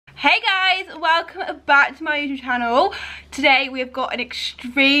welcome back to my YouTube channel. Today we have got an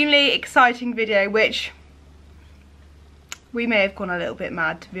extremely exciting video, which we may have gone a little bit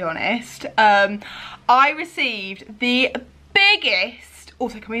mad, to be honest. I received the biggest,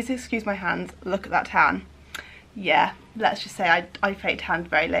 also can we just excuse my hands, look at that tan. Yeah, let's just say I faked tanned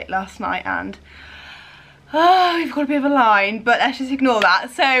very late last night and we've got a bit of a line, but let's just ignore that.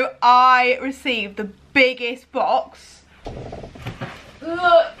 So I received the biggest box.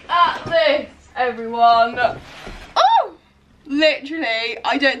 Look at this, everyone. Oh! Literally,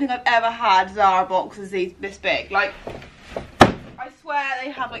 I don't think I've ever had Zara boxes this big. Like, I swear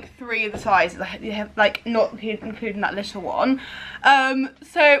they have like 3 of the sizes. They have like, not including that little one.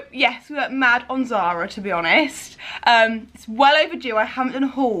 So yes, we went mad on Zara, to be honest. It's well overdue. I haven't done a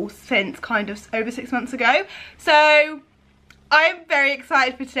haul since kind of over 6 months ago. So I'm very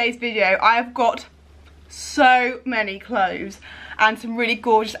excited for today's video. I have got so many clothes and some really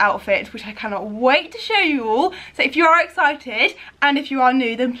gorgeous outfits which I cannot wait to show you all. So if you are excited and if you are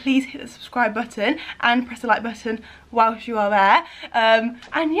new, then please hit the subscribe button and press the like button whilst you are there.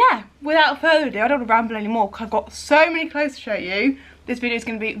 And yeah, without further ado, I don't want to ramble anymore because I've got so many clothes to show you. This video is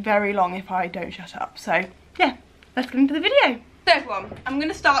going to be very long if I don't shut up. So yeah, let's get into the video. So everyone, I'm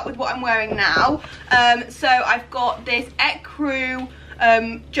going to start with what I'm wearing now. So I've got this ecru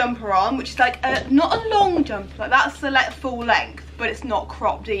jumper on, which is like not a long jumper, like that's the full length, but it's not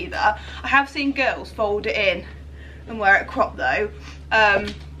cropped either. I have seen girls fold it in and wear it cropped though,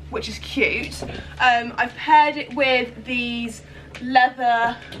 which is cute. I've paired it with these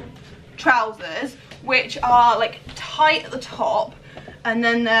leather trousers, which are like tight at the top and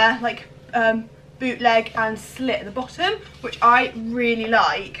then they're like bootleg and slit at the bottom, which I really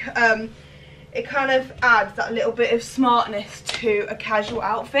like. It kind of adds that little bit of smartness to a casual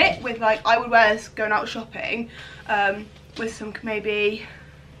outfit with, like, I would wear this going out shopping with some maybe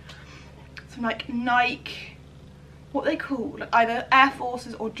some like Nike, what they call, like either Air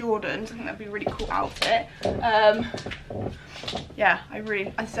Forces or Jordans. I think that'd be a really cool outfit. Yeah,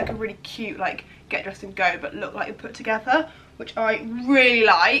 it's like a really cute like get dressed and go but look like you're put together, which I really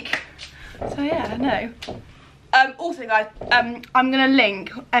like. So yeah, I know. Also guys, I'm gonna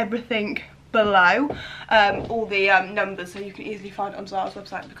link everything below, all the numbers, so you can easily find it on Zara's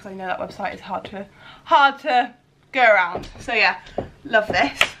website, because I know that website is hard to go around. So yeah, love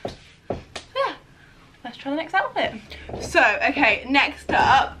this. Yeah, let's try the next outfit. So okay, next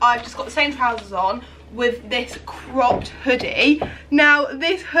up, I've just got the same trousers on with this cropped hoodie. Now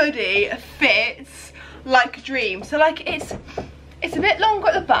this hoodie fits like a dream. So like it's a bit longer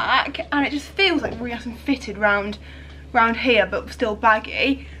at the back and it just feels like really nice and fitted round here, but still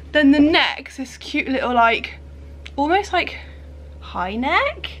baggy. Then the neck's this cute little like, almost like high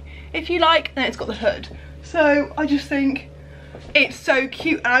neck, if you like, and it's got the hood. So I just think it's so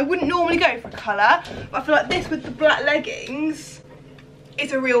cute, and I wouldn't normally go for a colour, but I feel like this with the black leggings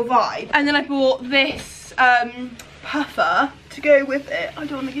is a real vibe. And then I bought this puffer to go with it. I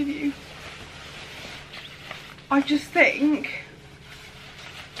don't want to give you. I just think,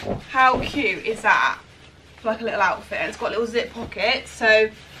 how cute is that? For like a little outfit, and it's got little zip pockets, so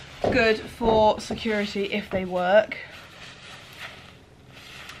good for security if they work.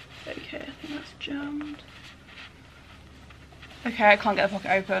 Okay, I think that's jammed. Okay, I can't get the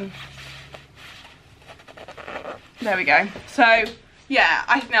pocket open. There we go. So yeah,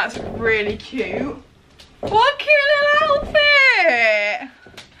 I think that's really cute. What a cute little outfit!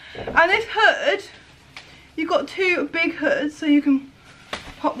 And this hood, you've got 2 big hoods, so you can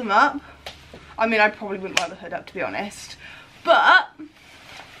pop them up. I mean, I probably wouldn't wear the hood up, to be honest, but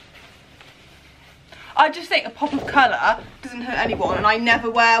I just think a pop of colour doesn't hurt anyone, and I never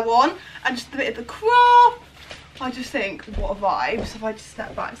wear one, and just a bit of the crop, I just think, what a vibe. So if I just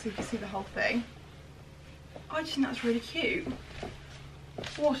step back so you can see the whole thing, I just think that's really cute.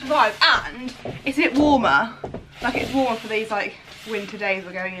 What a vibe. And it's a bit warmer, like it's warmer for these like winter days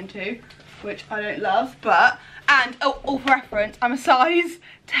we're going into, which I don't love, but, and all for reference, I'm a size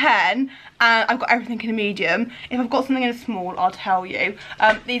 10 and I've got everything in a medium. If I've got something in a small, I'll tell you.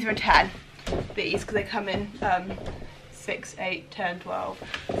 These are a 10, these, because they come in 6, 8, 10, 12.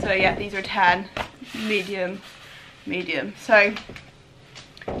 So yeah, these are a 10, medium. So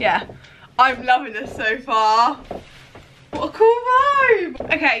yeah, I'm loving this so far. What a cool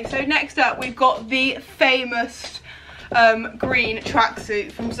vibe. Okay, so next up we've got the famous green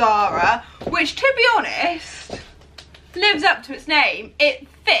tracksuit from Zara, which, to be honest, lives up to its name. It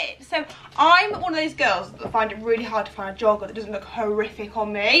fits. So I'm one of those girls that find it really hard to find a jogger that doesn't look horrific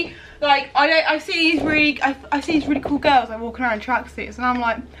on me. Like I see these really cool girls like walking around in tracksuits, and I'm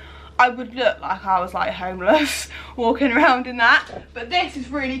like, I would look like I was like homeless walking around in that. But this is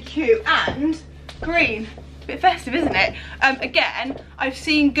really cute and green. A bit festive, isn't it? Again, I've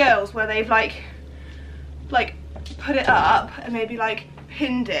seen girls where they've like put it up and maybe like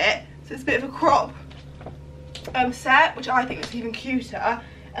pinned it, so it's a bit of a crop set, which I think is even cuter.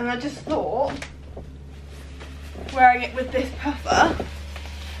 And I just thought wearing it with this puffer,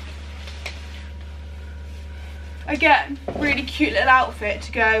 again, really cute little outfit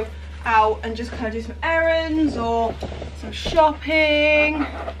to go out and just kind of do some errands or some shopping.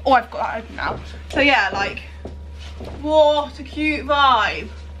 Oh, I've got that open now. So yeah, like, what a cute vibe.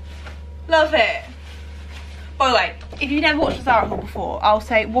 Love it. By the way, if you've never watched a Zara haul before, I'll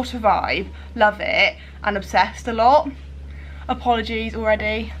say what a vibe, love it, and obsessed a lot. Apologies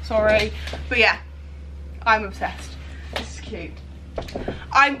already, sorry. But yeah, I'm obsessed. This is cute.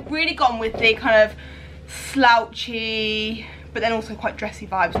 I've really gone with the kind of slouchy, but then also quite dressy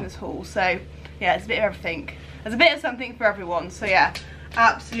vibes in this haul. So yeah, it's a bit of everything. There's a bit of something for everyone. So yeah,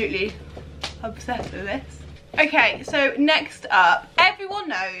 absolutely obsessed with this. Okay, so next up, everyone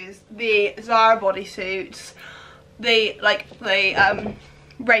knows the Zara bodysuits, the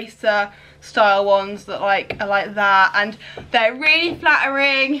racer style ones that are like that, and they're really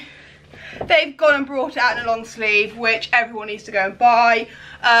flattering. They've gone and brought it out in a long sleeve, which everyone needs to go and buy.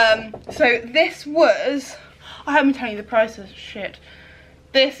 So this was, I haven't been telling you the price of shit.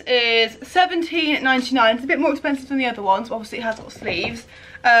 This is £17.99. It's a bit more expensive than the other ones, but obviously it has got sleeves.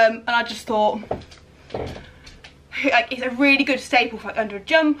 And I just thought, like, it's a really good staple for like under a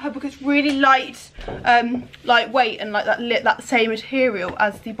jumper because it's really light, lightweight, and like that same material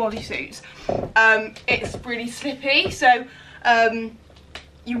as the bodysuits. It's really slippy, so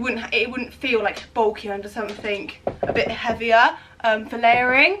it wouldn't feel like bulky under something a bit heavier for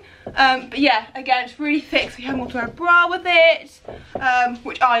layering. But yeah, again, it's really thick, so you haven't got to wear a bra with it,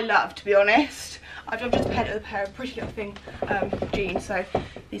 which I love, to be honest. I've just paired it with a pair of pretty little thing jeans, so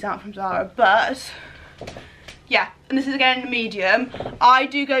these aren't from Zara, but yeah. And this is again in a medium. I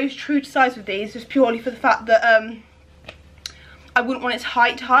do go true to size with these, just purely for the fact that I wouldn't want it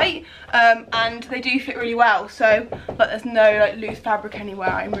tight, and they do fit really well. So like, there's no like loose fabric anywhere.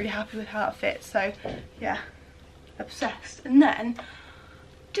 I'm really happy with how it fits. So yeah, obsessed. And then,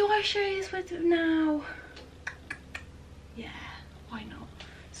 do I show you this with now? Yeah, why not?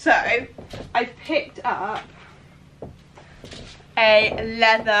 So I've picked up a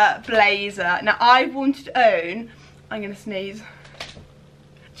leather blazer. Now I've wanted to own, I'm gonna sneeze.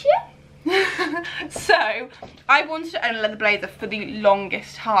 So I wanted to own a leather blazer for the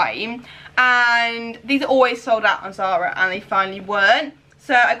longest time, and these are always sold out on Zara, and they finally weren't.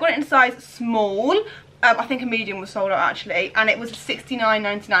 So I got it in size small. I think a medium was sold out actually, and it was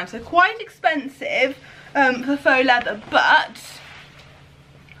 £69.99, so quite expensive for faux leather. But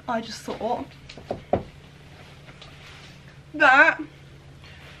I just thought that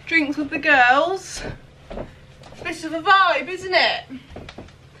drinks with the girls, bit of a vibe, isn't it?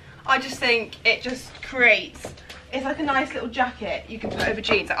 I just think it just creates, it's like a nice little jacket you can put over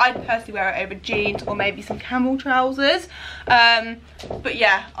jeans. Like, I'd personally wear it over jeans or maybe some camel trousers, but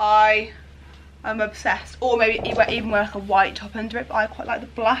yeah, I am obsessed. Or maybe even wear like a white top under it, but I quite like the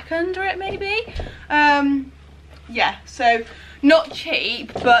black under it maybe. Yeah, so not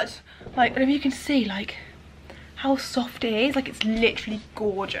cheap, but like, I don't know if you can see like how soft it is. Like, it's literally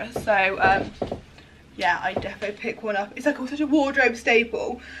gorgeous. So yeah, I definitely pick one up. It's like such a wardrobe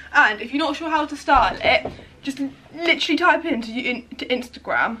staple, and if you're not sure how to style it, just literally type into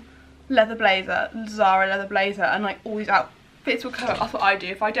Instagram leather blazer, Zara leather blazer, and like all these outfits will come up. That's what I do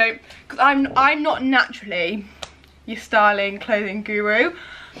if I don't, because I'm not naturally your styling clothing guru,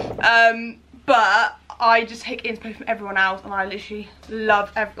 but I just take inspiration from everyone else, and I literally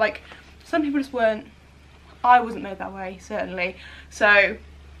love like, some people just weren't, I wasn't made that way, certainly. So,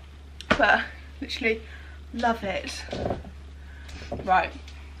 but literally love it. Right,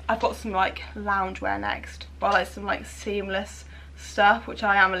 I've got some like loungewear next, but like some like seamless stuff, which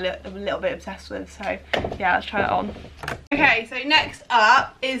I am a little bit obsessed with. So yeah, let's try it on. Okay, so next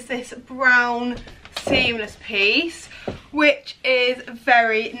up is this brown seamless piece, which is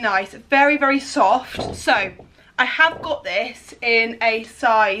very nice, very, very soft. So I have got this in a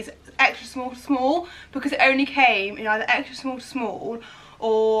size extra small to small, because it only came in either extra small to small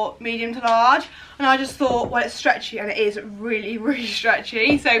or medium to large, and I just thought, well, it's stretchy, and it is really, really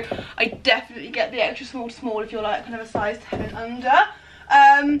stretchy, so I definitely get the extra small to small if you're like kind of a size 10 and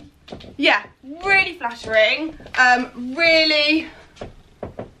under. Yeah, really flattering, really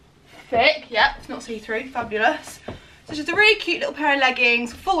thick. Yeah, it's not see-through, fabulous. So just a really cute little pair of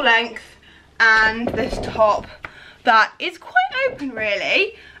leggings, full length, and this top that is quite open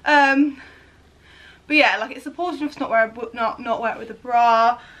really. But yeah, like it's supportive enough to not wear it with a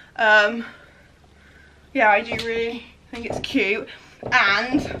bra. Yeah, I do really think it's cute.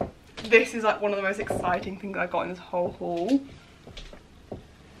 And this is like one of the most exciting things I got in this whole haul.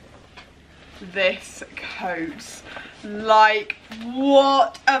 This coat, like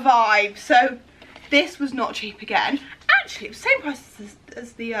what a vibe. So this was not cheap again. Actually, it was the same price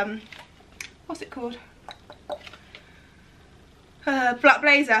as the what's it called, black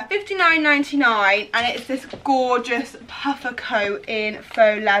blazer, £59.99, and it's this gorgeous puffer coat in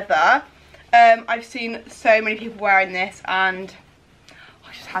faux leather. I've seen so many people wearing this and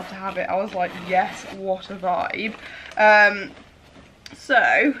I just had to have it. I was like, yes, what a vibe.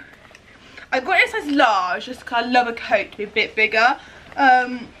 So I got it in size large just because I love a coat to be a bit bigger.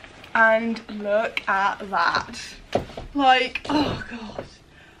 And look at that. Like, oh god.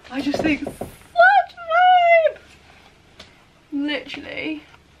 I just think such vibe. Literally.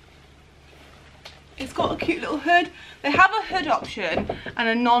 It's got a cute little hood. They have a hood option and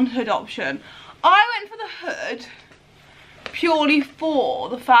a non-hood option. I went for the hood purely for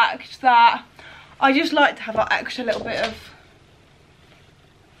the fact that I just like to have that extra little bit of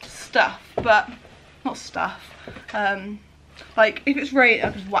stuff, but not stuff. Like if it's raining,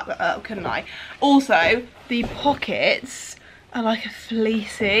 I'll just whack that up, couldn't I? Also, the pockets are like a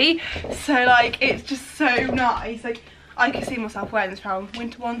fleecy, so like it's just so nice. Like I can see myself wearing this around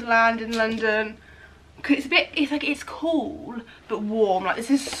Winter Wonderland in London. It's a bit, it's cool but warm. Like this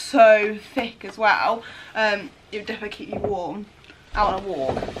is so thick as well. It would definitely keep you warm out on a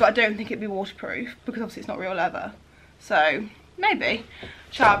walk, but I don't think it'd be waterproof because obviously it's not real leather. So maybe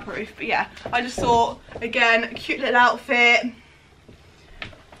showerproof. But yeah, I just thought, again, a cute little outfit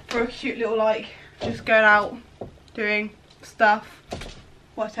for a cute little, like, just going out doing stuff,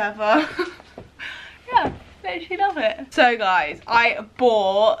 whatever. Yeah, literally love it. So guys, I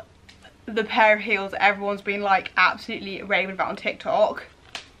bought the pair of heels that everyone's been like absolutely raving about on TikTok.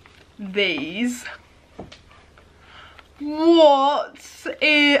 These. What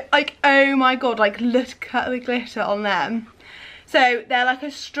is, like, oh my god, like look at the glitter on them. So they're like a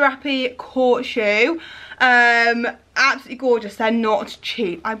strappy court shoe. Absolutely gorgeous. They're not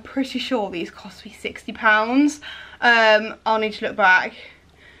cheap. I'm pretty sure these cost me £60. I'll need to look back,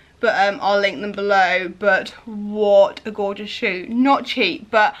 but I'll link them below. But what a gorgeous shoe. Not cheap,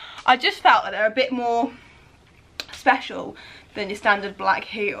 but I just felt that they're a bit more special than your standard black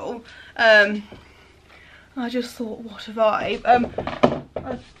heel. I just thought, what a vibe.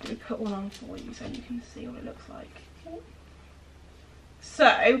 I'll put one on for you so you can see what it looks like.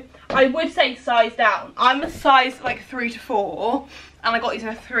 So I would say size down. I'm a size like 3 to 4, and I got these in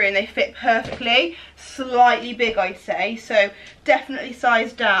a 3 and they fit perfectly. Slightly big, I'd say, so definitely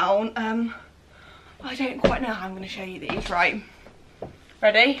size down. I don't quite know how I'm going to show you these. Right,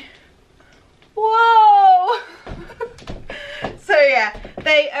 ready? Whoa. So yeah,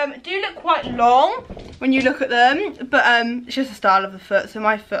 they do look quite long when you look at them, but it's just the style of the foot. So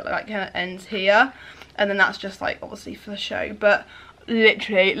my foot like kind of ends here, and then that's just like obviously for the show. But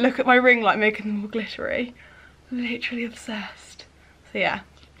literally, look at my ring light making them all glittery. Literally obsessed. So yeah,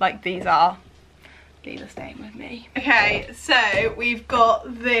 like these are staying with me. Okay, so we've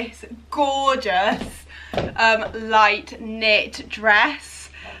got this gorgeous light knit dress.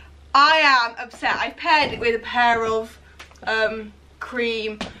 I am upset. I've paired it with a pair of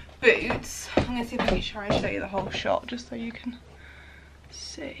cream boots. I'm gonna see if I can try and show you the whole shot just so you can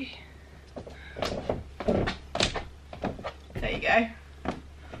see. There you go.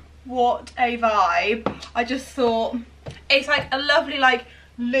 What a vibe. I just thought it's like a lovely, like,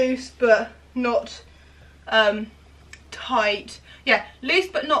 loose but not tight. Yeah, loose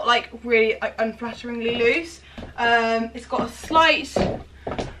but not like really like unflatteringly loose. It's got a slight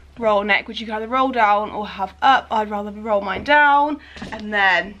roll neck, which you can either roll down or have up. I'd rather roll mine down. And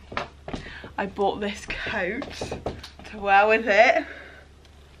then I bought this coat to wear with it.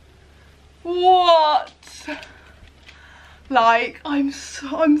 What? Like, I'm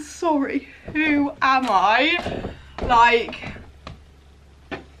sorry, who am I? Like,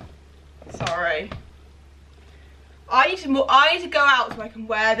 sorry. I need to go out so I can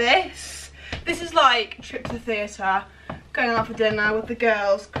wear this. This is like trip to the theatre, going out for dinner with the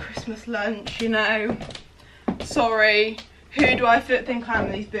girls, Christmas lunch, you know. Sorry, who do I think I am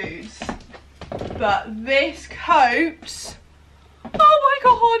in these boots? But this coat, oh my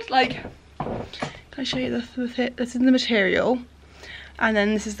god, like, can I show you this is the material, and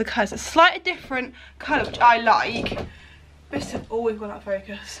then this is the colour. It's a slightly different colour, which I like. Bit of, oh, we've got that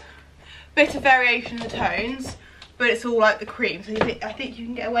focus. Bit of variation in the tones, but it's all like the cream, so I think you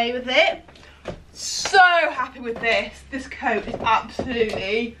can get away with it. So happy with this. This coat is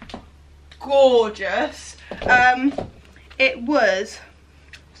absolutely gorgeous. It was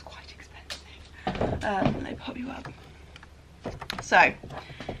quite expensive. Let me pop you up. So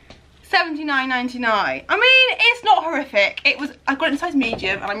 £79.99. I mean, it's not horrific. I got it in size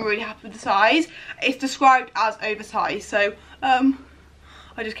medium and I'm really happy with the size. It's described as oversized, so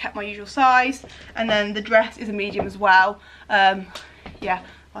I just kept my usual size. And then the dress is a medium as well. Yeah,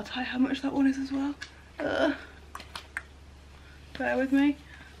 I'll tell you how much that one is as well. Bear with me.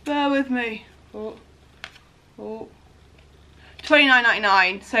 Bear with me. Oh.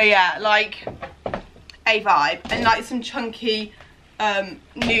 £29.99. So yeah, like a vibe. And like some chunky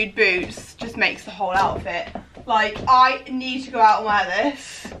nude boots just makes the whole outfit. Like, I need to go out and wear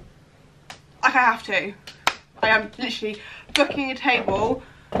this. Like, I have to. I am literally booking a table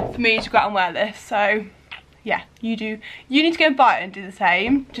for me to go out and wear this. So yeah, you need to go and buy it and do the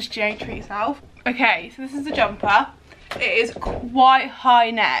same. Just, you know, treat yourself. Okay, so this is the jumper. It is quite high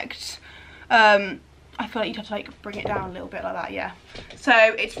necked. I feel like you'd have to like bring it down a little bit like that, yeah. So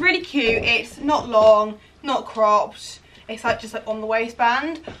it's really cute. It's not long, not cropped. It's like just like on the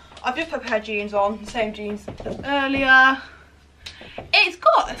waistband. I've just put a pair of jeans on, the same jeans as earlier. It's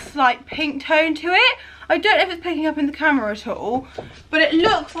got a slight pink tone to it. I don't know if it's picking up in the camera at all, but it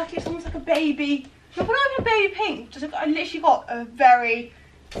looks like it's almost like a baby, not even a baby pink, just I literally got a very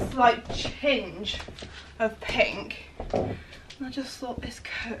slight tinge of pink. And I just thought this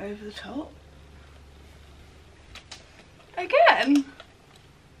coat over the top. Again,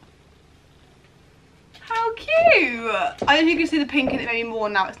 how cute! I don't think you can see the pink in it anymore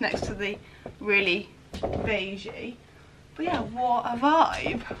now it's next to the really beigey. But yeah, what a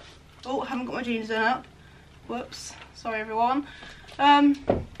vibe. Oh, I haven't got my jeans done up. Whoops, sorry everyone.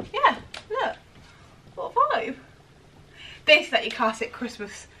 Yeah, look, what a vibe. This is like your classic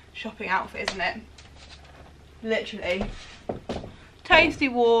Christmas shopping outfit, isn't it? Literally. Tasty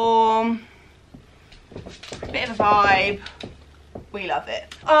warm. Bit of a vibe. We love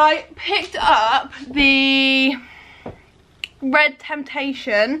it. I picked up the Red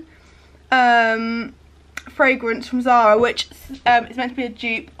Temptation fragrance from Zara, which is meant to be a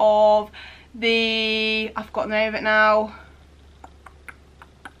dupe of the, I've forgotten the name of it now,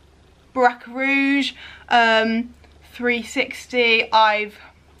 Braque Rouge 360. I've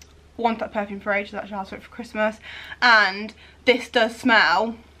wanted that perfume for ages, actually asked for it for Christmas, and this does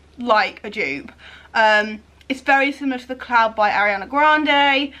smell like a dupe. It's very similar to the Cloud by Ariana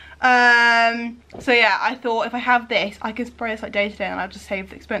Grande. So yeah, I thought if I have this, I can spray this like day to day, and I'll just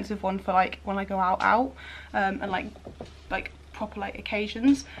save the expensive one for like when I go out, and like proper like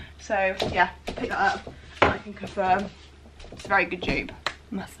occasions. So yeah, pick that up and I can confirm it's a very good dupe,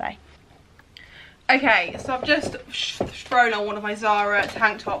 I must say. Okay, so I've just thrown on one of my Zara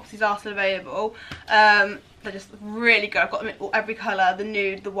tank tops. These are still available. They're just really good. I've got them in every colour, the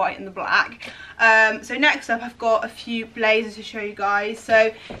nude, the white and the black. So next up I've got a few blazers to show you guys.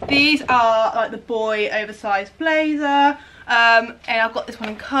 So these are like the boy oversized blazer. And I've got this one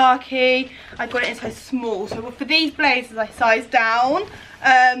in khaki. I got it in size small. So for these blazers I sized down.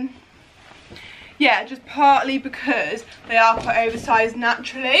 Yeah, just partly because they are quite oversized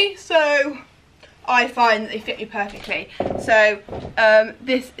naturally. So I find that they fit me perfectly. So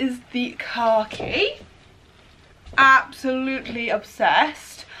this is the khaki. Absolutely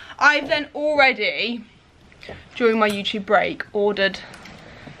obsessed. I've then already, during my YouTube break, ordered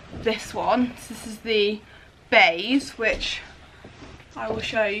this one. So this is the beige, which I will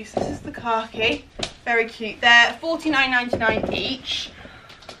show you. So this is the khaki. Very cute. They're $49.99 each.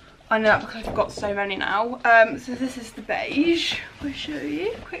 I know that because I've got so many now. So this is the beige. I'll show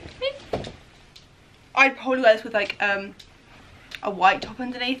you quickly. I'd probably wear this with like a white top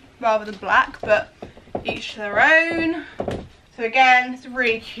underneath rather than black, but each to their own. So again, it's a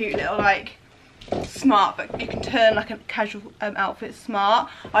really cute little like smart, but you can turn like a casual outfit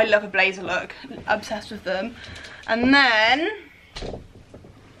smart. I love a blazer look, obsessed with them. And then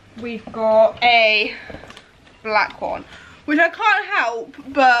we've got a black one, which I can't help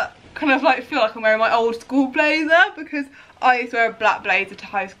but kind of like feel like I'm wearing my old school blazer, because I used to wear a black blazer to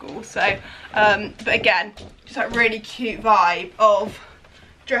high school. So but again, just that really cute vibe of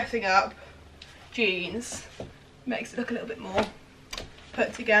dressing up jeans, makes it look a little bit more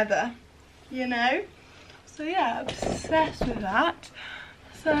put together, you know. So yeah, obsessed with that.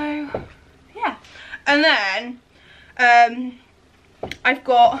 So yeah, and then I've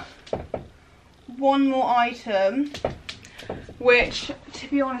got one more item, which, to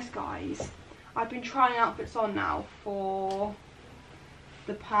be honest guys, I've been trying outfits on now for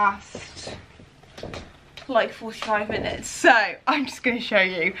the past like 45 minutes, so I'm just going to show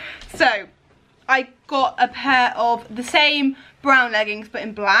you. So I got a pair of the same brown leggings but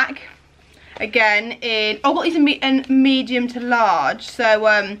in black. Again, I got these in medium to large, so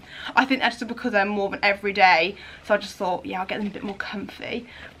I think that's just because they're more of an everyday, so I just thought, yeah, I'll get them a bit more comfy.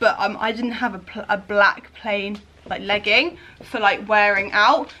 But I didn't have a black plain like legging for like wearing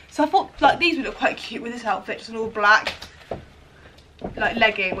out, so I thought like these would look quite cute with this outfit, just an all black like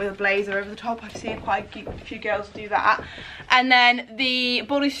legging with a blazer over the top. I've seen quite a few girls do that. And then the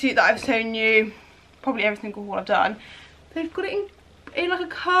bodysuit that I've shown you, probably every single haul I've done, they've got it in like a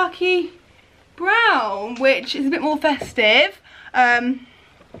khaki brown, which is a bit more festive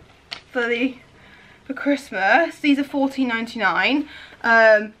for Christmas. These are $14.99.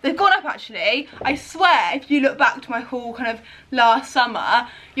 They've gone up actually. I swear if you look back to my haul kind of last summer,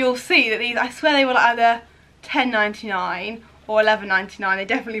 you'll see that these, I swear they were like either $10.99 or $11.99. They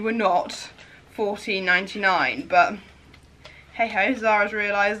definitely were not $14.99, but hey ho, Zara's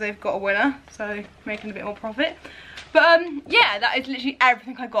realised they've got a winner, so making a bit more profit. But yeah, that is literally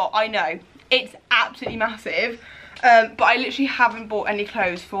everything I got. I know it's absolutely massive, but I literally haven't bought any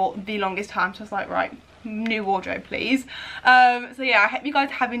clothes for the longest time, so I was like, right, new wardrobe please. So yeah, I hope you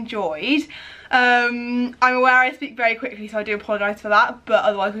guys have enjoyed. I'm aware I speak very quickly, so I do apologise for that, but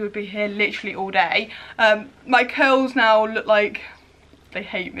otherwise we would be here literally all day. My curls now look like they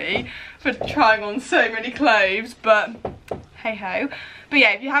hate me for trying on so many clothes, but hey ho. But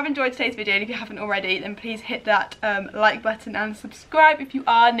yeah, if you have enjoyed today's video, and if you haven't already, then please hit that like button and subscribe if you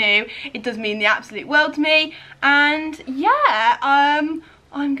are new. It does mean the absolute world to me. And yeah,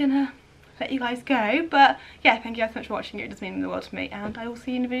 I'm gonna let you guys go, but yeah, thank you guys so much for watching. It does mean the world to me, and I will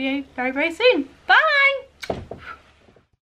see you in a video very, very soon. Bye.